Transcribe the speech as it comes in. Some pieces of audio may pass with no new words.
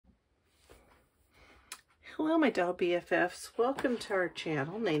Hello, my doll BFFs. Welcome to our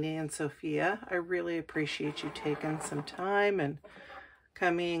channel, Nene and Sophia. I really appreciate you taking some time and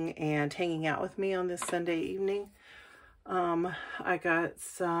coming and hanging out with me on this Sunday evening. I got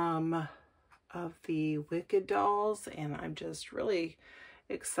some of the Wicked dolls, and I'm just really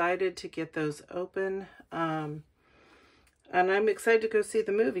excited to get those open. And I'm excited to go see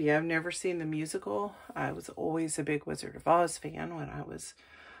the movie. I've never seen the musical. I was always a big Wizard of Oz fan when I was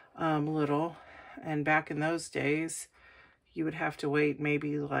little. And back in those days, you would have to wait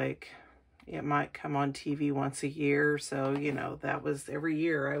maybe like it might come on TV once a year. So, you know, that was every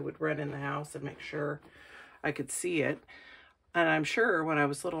year I would run in the house and make sure I could see it. And I'm sure when I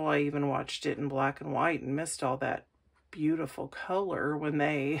was little, I even watched it in black and white and missed all that beautiful color when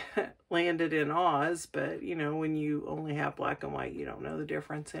they landed in Oz. But, you know, when you only have black and white, you don't know the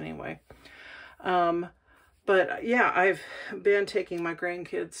difference anyway. But yeah, I've been taking my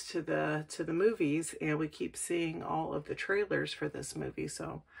grandkids to the movies, and we keep seeing all of the trailers for this movie.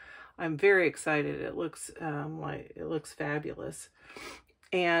 So I'm very excited. It looks fabulous.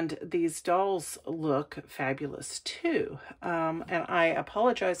 And these dolls look fabulous too. And I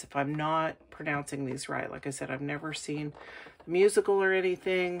apologize if I'm not pronouncing these right. Like I said, I've never seen the musical or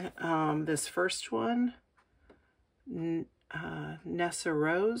anything. This first one, Nessa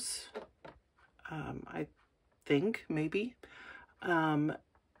Rose, I think maybe. The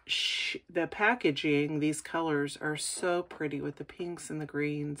packaging, these colors are so pretty with the pinks and the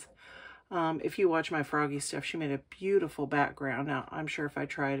greens. If you watch my Froggy stuff, she made a beautiful background. Now, I'm sure if I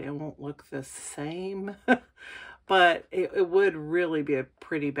tried it won't look the same, but it would really be a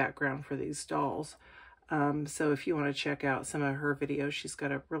pretty background for these dolls. So if you want to check out some of her videos, she's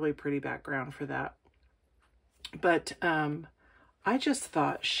got a really pretty background for that. But I just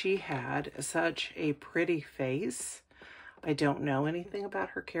thought she had such a pretty face. I don't know anything about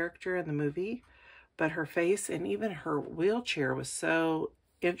her character in the movie, but her face and even her wheelchair was so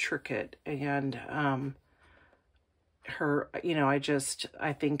intricate. And her, you know,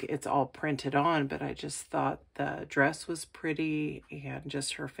 I think it's all printed on, but I just thought the dress was pretty and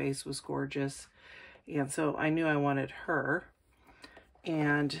just her face was gorgeous. And so I knew I wanted her.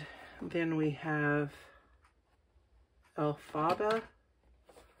 And then we have Elphaba,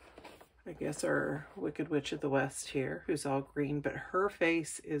 I guess our Wicked Witch of the West here, who's all green, but her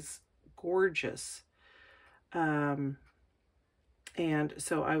face is gorgeous. And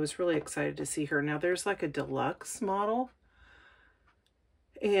so I was really excited to see her. Now there's like a deluxe model,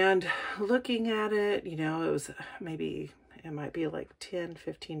 and looking at it, you know, it might be like $10,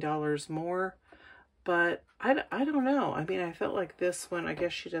 $15 more, but I don't know. I mean, I felt like this one, I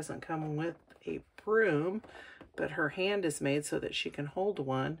guess she doesn't come with a broom, but her hand is made so that she can hold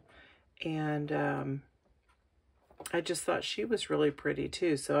one. And I just thought she was really pretty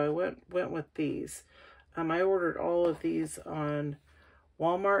too. So I went with these. I ordered all of these on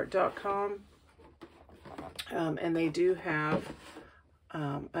Walmart.com. And they do have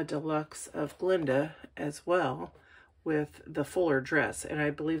a deluxe of Glinda as well with the fuller dress. And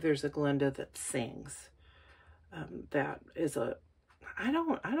I believe there's a Glinda that sings. That is I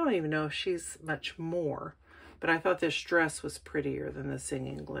don't even know if she's much more. But I thought this dress was prettier than the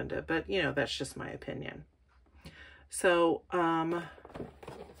singing Glinda. But, you know, that's just my opinion. So,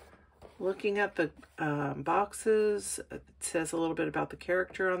 looking at the boxes, it says a little bit about the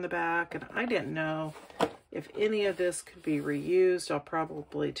character on the back. And I didn't know if any of this could be reused. I'll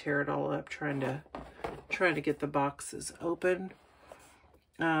probably tear it all up trying to get the boxes open.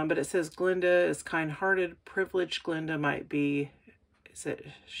 But it says Glinda is kind-hearted. Privileged Glinda might be, is it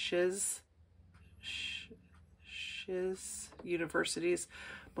Shiz University's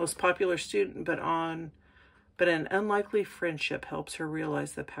most popular student, but an unlikely friendship helps her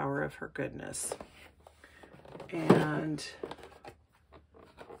realize the power of her goodness. And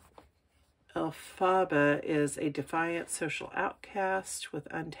Elphaba is a defiant social outcast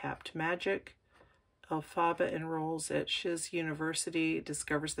with untapped magic. Elphaba enrolls at Shiz University,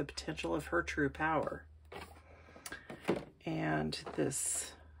 discovers the potential of her true power. And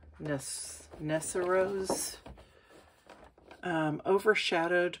this Nessa Rose,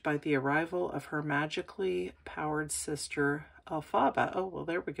 overshadowed by the arrival of her magically powered sister, Elphaba. Oh, well,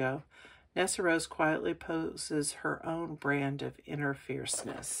 there we go. Nessa Rose quietly poses her own brand of inner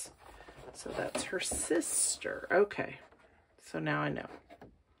fierceness. So that's her sister. Okay, so now I know.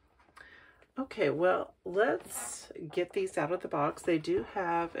 Okay, well, let's get these out of the box. They do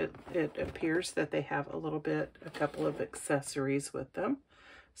have, it appears that they have a couple of accessories with them.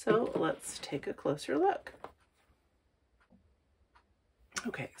 So let's take a closer look.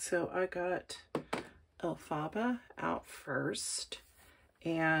 Okay, so I got Elphaba out first,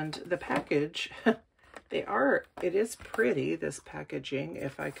 and the package It is pretty, this packaging.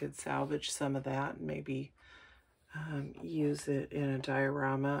 If I could salvage some of that and maybe use it in a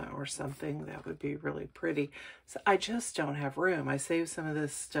diorama or something, that would be really pretty. So I just don't have room. I save some of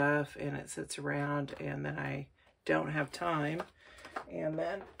this stuff and it sits around, and then I don't have time, and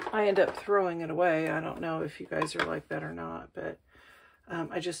then I end up throwing it away. I don't know if you guys are like that or not, but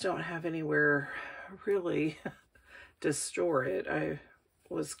I just don't have anywhere really to store it. I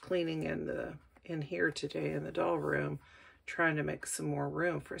was cleaning in here today in the doll room, trying to make some more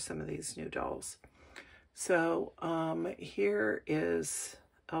room for some of these new dolls. So here is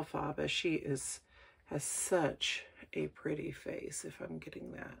Elphaba. She has such a pretty face, if I'm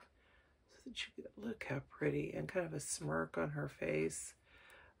getting that. Look how pretty, and kind of a smirk on her face.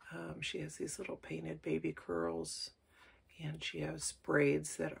 She has these little painted baby curls, and she has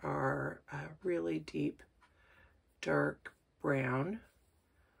braids that are really deep, dark brown.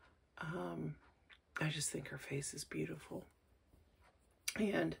 I just think her face is beautiful.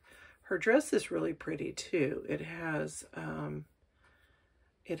 And her dress is really pretty too. It has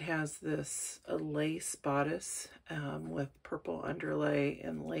this lace bodice with purple underlay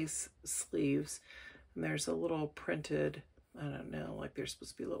and lace sleeves. And there's a little printed, I don't know, like there's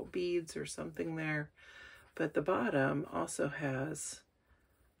supposed to be little beads or something there. But the bottom also has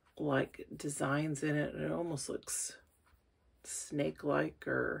like designs in it, and it almost looks snake-like,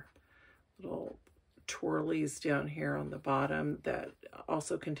 or little twirlies down here on the bottom that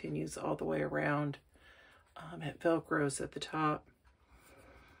also continues all the way around. It velcros at the top.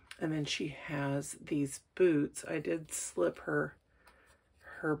 And then she has these boots. I did slip her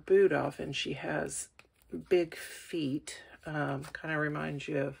boot off, and she has big feet. Kind of reminds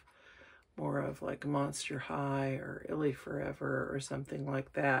you of more of like Monster High or Illy Forever or something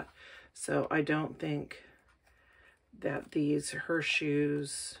like that. So I don't think that her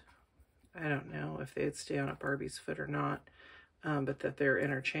shoes, I don't know if they'd stay on a Barbie's foot or not, but that they're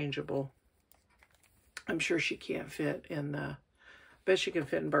interchangeable. I'm sure she can't fit in bet she can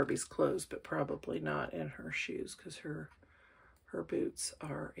fit in Barbie's clothes, but probably not in her shoes, because her boots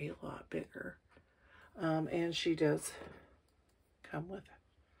are a lot bigger. And she does come with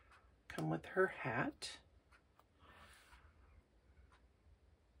her hat.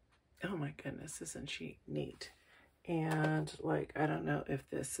 Oh my goodness, isn't she neat? And like, I don't know if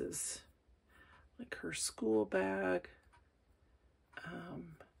this is like her school bag.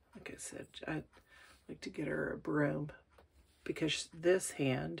 Like I said, I'd like to get her a broom, because this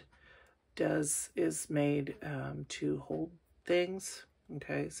hand is made to hold things.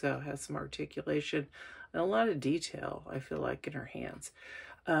 Okay, so it has some articulation and a lot of detail, I feel like, in her hands.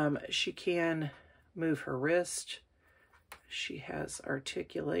 She can move her wrist. She has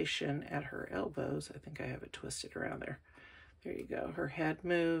articulation at her elbows. I think I have it twisted around there. There you go. Her head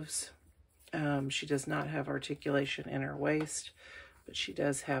moves. She does not have articulation in her waist, but she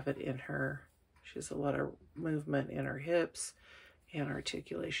does have it in her, she has a lot of movement in her hips and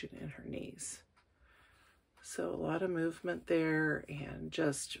articulation in her knees. So a lot of movement there, and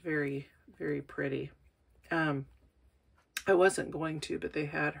just very, very pretty. I wasn't going to, but they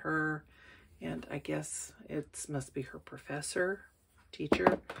had her, and I guess it must be her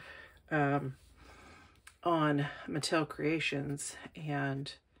teacher, on Mattel Creations,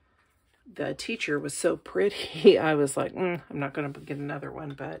 and the teacher was so pretty. I was like, I'm not going to get another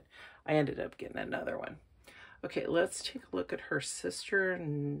one, but I ended up getting another one. Okay, let's take a look at her sister,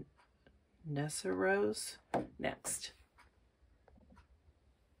 Nessa Rose, next.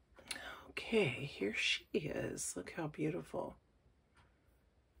 Okay, here she is. Look how beautiful.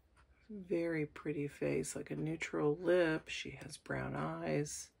 Very pretty face, like a neutral lip. She has brown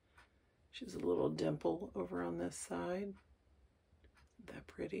eyes. She has a little dimple over on this side. Isn't that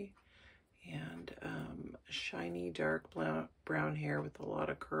pretty? And shiny dark brown hair with a lot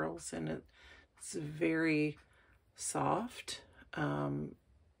of curls in it. It's very soft. One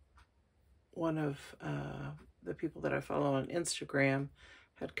of the people that I follow on Instagram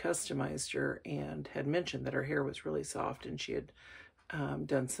had customized her and had mentioned that her hair was really soft, and she had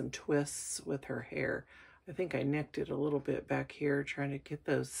done some twists with her hair. I think I nicked it a little bit back here trying to get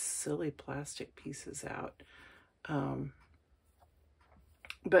those silly plastic pieces out.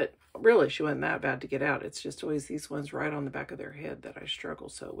 But really, she wasn't that bad to get out. It's just always these ones right on the back of their head that I struggle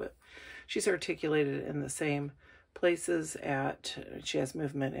so with. She's articulated in the same places she has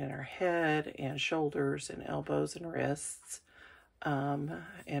movement in her head and shoulders and elbows and wrists,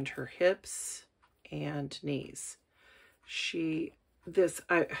 and her hips and knees.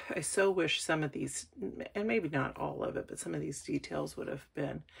 I so wish some of these, and maybe not all of it, but some of these details would have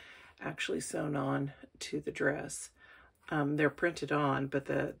been actually sewn on to the dress. They're printed on, but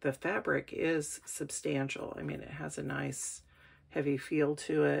the fabric is substantial. I mean, it has a nice heavy feel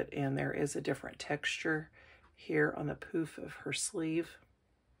to it, and there is a different texture here on the poof of her sleeve.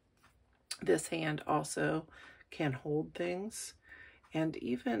 This hand also can hold things, and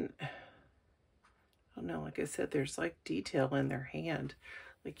even, I don't know, like I said, there's like detail in their hand.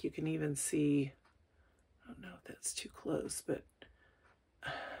 Like you can even see, I don't know if that's too close, but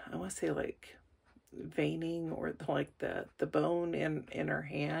I want to say like veining, or like the bone in her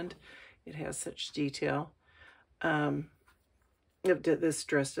hand. It has such detail. This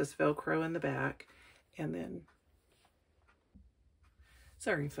dress does Velcro in the back, and then,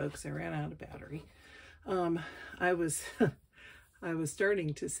 sorry folks, I ran out of battery. I was I was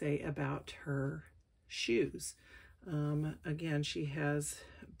starting to say about her shoes. Again, she has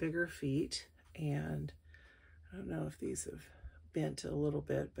bigger feet, and I don't know if these have bent a little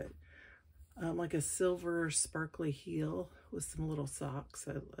bit, but like a silver sparkly heel with some little socks.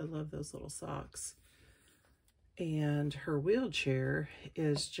 I love those little socks. And her wheelchair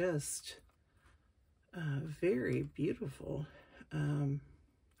is just very beautiful. I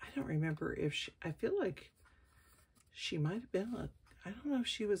don't remember if she, I feel like she might have been, I don't know if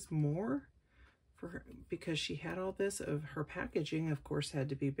she was more for her, because she had all this. Of her packaging, of course, had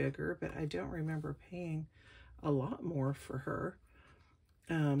to be bigger, but I don't remember paying a lot more for her.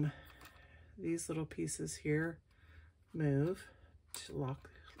 These little pieces here move to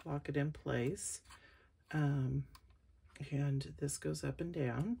lock it in place. And this goes up and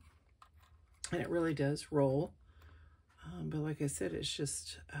down, and it really does roll. But like I said, it's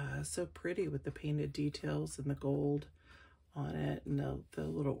just so pretty with the painted details and the gold on it, and the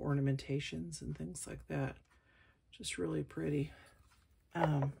little ornamentations and things like that. Just really pretty.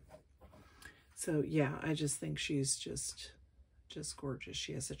 So yeah, I just think she's just gorgeous.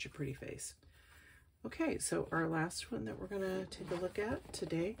 She has such a pretty face. Okay, so our last one that we're gonna take a look at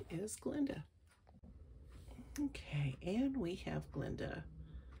today is Glinda. Okay, and we have Glinda.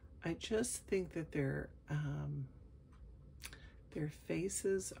 I just think that their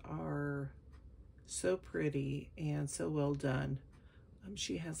faces are so pretty and so well done.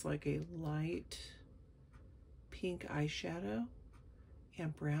 She has like a light pink eyeshadow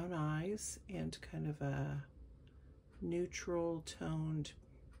and brown eyes and kind of a neutral toned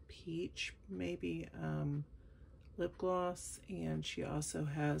peach, maybe lip gloss, and she also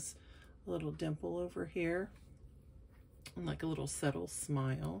has a little dimple over here and like a little subtle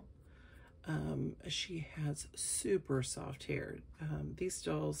smile. She has super soft hair. These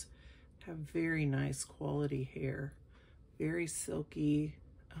dolls have very nice quality hair, very silky,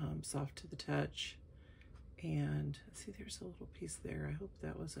 soft to the touch. And see, there's a little piece there. I hope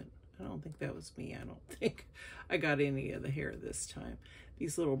that wasn't, I don't think that was me. I don't think I got any of the hair this time.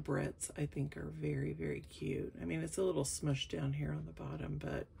 These little Bretts, I think, are very, very cute. I mean, it's a little smushed down here on the bottom,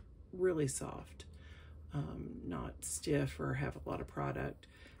 but really soft. Not stiff or have a lot of product.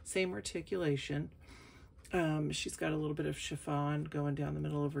 Same articulation. She's got a little bit of chiffon going down the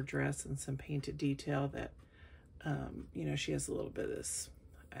middle of her dress and some painted detail that, you know, she has a little bit of this,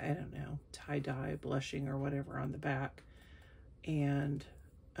 I don't know, tie-dye blushing or whatever on the back. And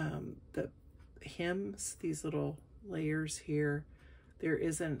the hems, these little layers here, there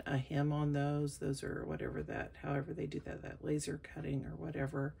isn't a hem on those. Those are whatever that, however they do that laser cutting or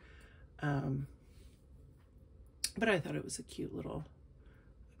whatever. But I thought it was a cute little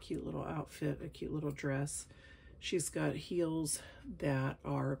outfit, a cute little dress. She's got heels that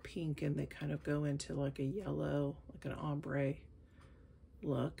are pink and they kind of go into like a yellow, like an ombre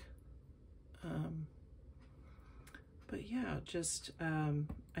look. But yeah, just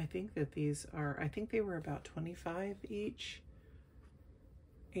I think that these are, I think they were about $25 each,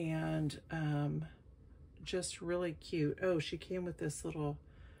 and just really cute. Oh, she came with this little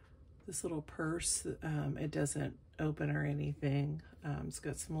purse. It doesn't open or anything. It's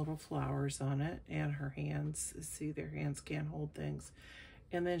got some little flowers on it, and her hands, see, their hands can't hold things.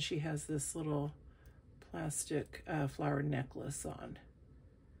 And then she has this little plastic flower necklace on.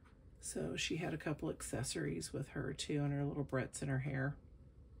 So she had a couple accessories with her too, and her little Bretts in her hair.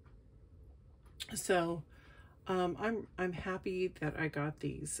 So I'm happy that I got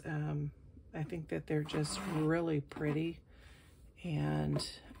these. I think that they're just really pretty, and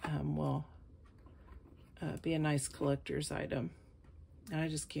will be a nice collector's item. And I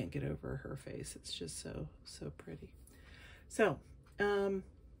just can't get over her face. It's just so pretty. So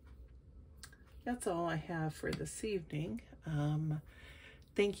that's all I have for this evening.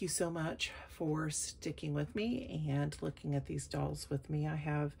 Thank you so much for sticking with me and looking at these dolls with me. I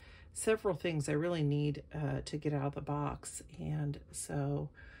have several things I really need to get out of the box, and so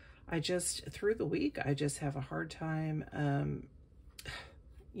through the week, I just have a hard time,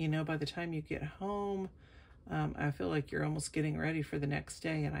 you know, by the time you get home, I feel like you're almost getting ready for the next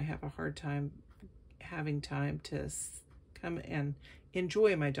day, and I have a hard time having time to come and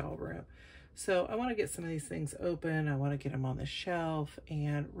enjoy my doll room. So I want to get some of these things open. I want to get them on the shelf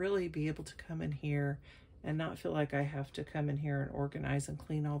and really be able to come in here and not feel like I have to come in here and organize and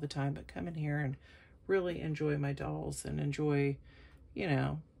clean all the time, but come in here and really enjoy my dolls and enjoy, you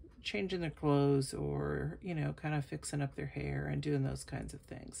know, changing their clothes or, you know, kind of fixing up their hair and doing those kinds of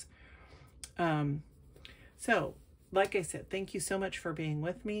things. So like I said, thank you so much for being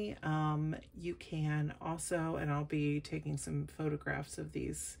with me. You can also, and I'll be taking some photographs of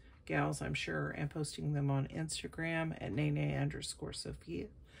these gals, I'm sure, and posting them on Instagram at nene_Sophia.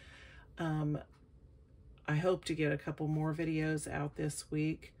 I hope to get a couple more videos out this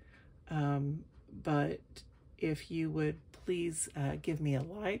week. But if you would please give me a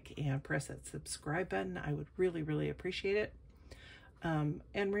like and press that subscribe button, I would really, really appreciate it. And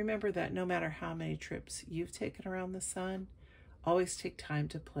remember that no matter how many trips you've taken around the sun, always take time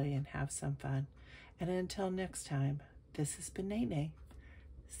to play and have some fun. And until next time, this has been Nene.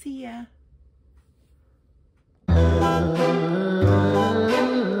 See ya.